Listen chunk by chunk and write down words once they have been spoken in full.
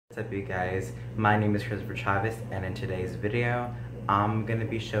What's up, you guys? My name is Christopher Chavez, and in today's video I'm gonna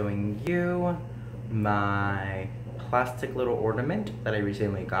be showing you my plastic little ornament that I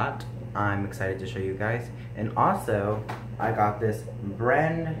recently got. I'm excited to show you guys, and also I got this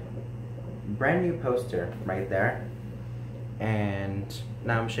brand new poster right there, and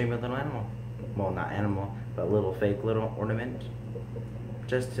now I'm showing you a little animal. Well, not animal, but little fake little ornament,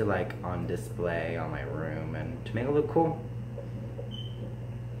 just to like on display on my room and to make it look cool.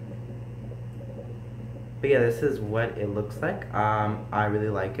 But yeah, this is what it looks like. I really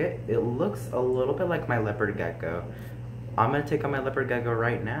like it. It looks a little bit like my leopard gecko. I'm gonna take on my leopard gecko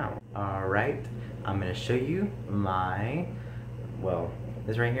right now. Alright, I'm gonna show you my, well,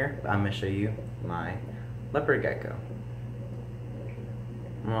 this right here, I'm gonna show you my leopard gecko.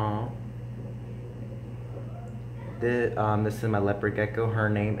 Aww. This is my leopard gecko. Her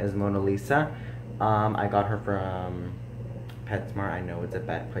name is Mona Lisa. I got her from PetSmart. I know it's a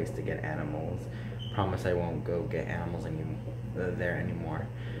bad place to get animals. Promise I won't go get animals there anymore.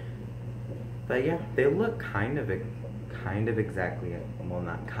 But yeah, they look kind of exactly, well,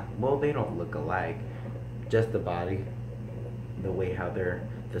 not well, they don't look alike. Just the body, the way how they're,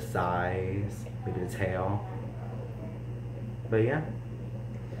 the size, maybe the tail. But yeah.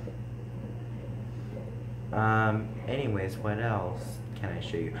 Anyways, what else can I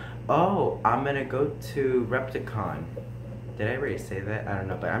show you? Oh, I'm gonna go to Repticon. Did I already say that? I don't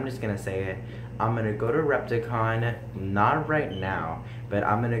know, but I'm just gonna say it. I'm gonna go to Repticon, not right now, but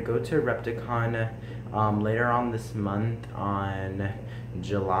I'm gonna go to Repticon later on this month on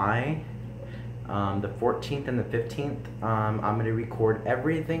July the 14th and the 15th. I'm gonna record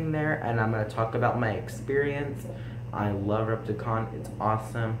everything there, and I'm gonna talk about my experience. I love Repticon. It's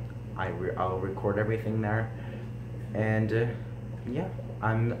awesome. I'll record everything there, and yeah,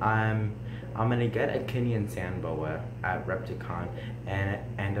 I'm gonna get a Kenyan sand boa at Repticon,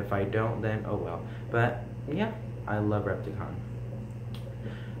 and if I don't, then oh well. But yeah, I love Repticon.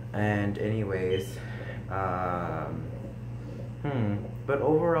 And anyways, but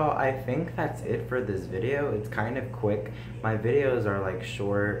overall, I think that's it for this video. It's kind of quick. My videos are like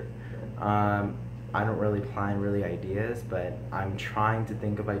short. I don't really plan really ideas, but I'm trying to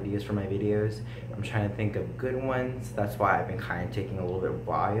think of ideas for my videos. I'm trying to think of good ones. That's why I've been kind of taking a little bit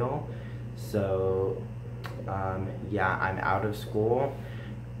while. So yeah, I'm out of school.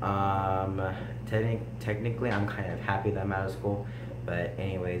 Technically I'm kind of happy that I'm out of school, but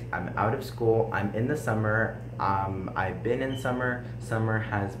anyways, I'm out of school. I'm in the summer. I've been in summer. Summer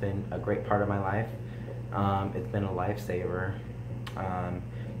has been a great part of my life. It's been a lifesaver.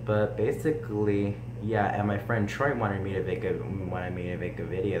 But basically, yeah, and my friend Troy wanted me to make a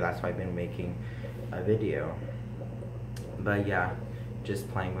video. That's why I've been making a video. But yeah,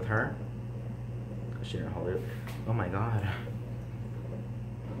 just playing with her. She didn't hold it. Oh my god.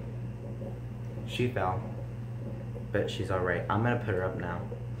 She fell. But she's alright. I'm gonna put her up now,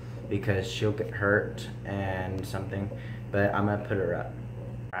 because she'll get hurt and something. But I'm gonna put her up.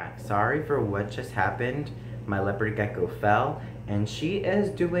 Alright, sorry for what just happened. My leopard gecko fell, and she is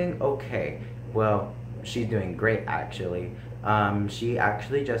doing okay. Well, she's doing great actually. She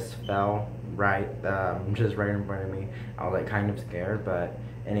actually just fell just right in front of me. I was like kind of scared, but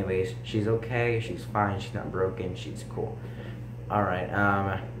anyways, she's okay, she's fine, she's not broken, she's cool. Alright,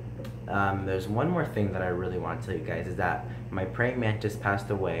 there's one more thing that I really want to tell you guys, is that my praying mantis passed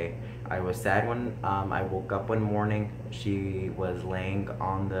away. I was sad when I woke up one morning. She was laying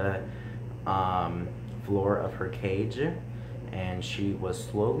on the floor of her cage, and she was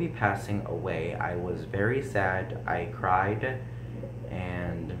slowly passing away. I was very sad. I cried,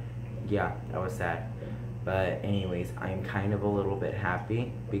 and yeah, I was sad. But anyways, I'm kind of a little bit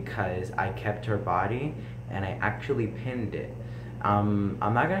happy because I kept her body and I actually pinned it. I'm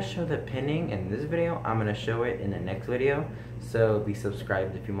not gonna show the pinning in this video. I'm gonna show it in the next video, so be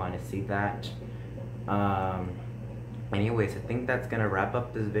subscribed if you want to see that. Anyways, I think that's gonna wrap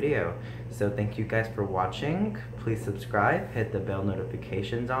up this video. So thank you guys for watching. Please subscribe, hit the bell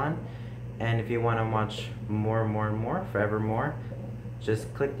notifications on, and if you want to watch more forevermore,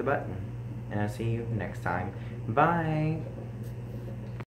 just click the button. And I'll see you next time. Bye.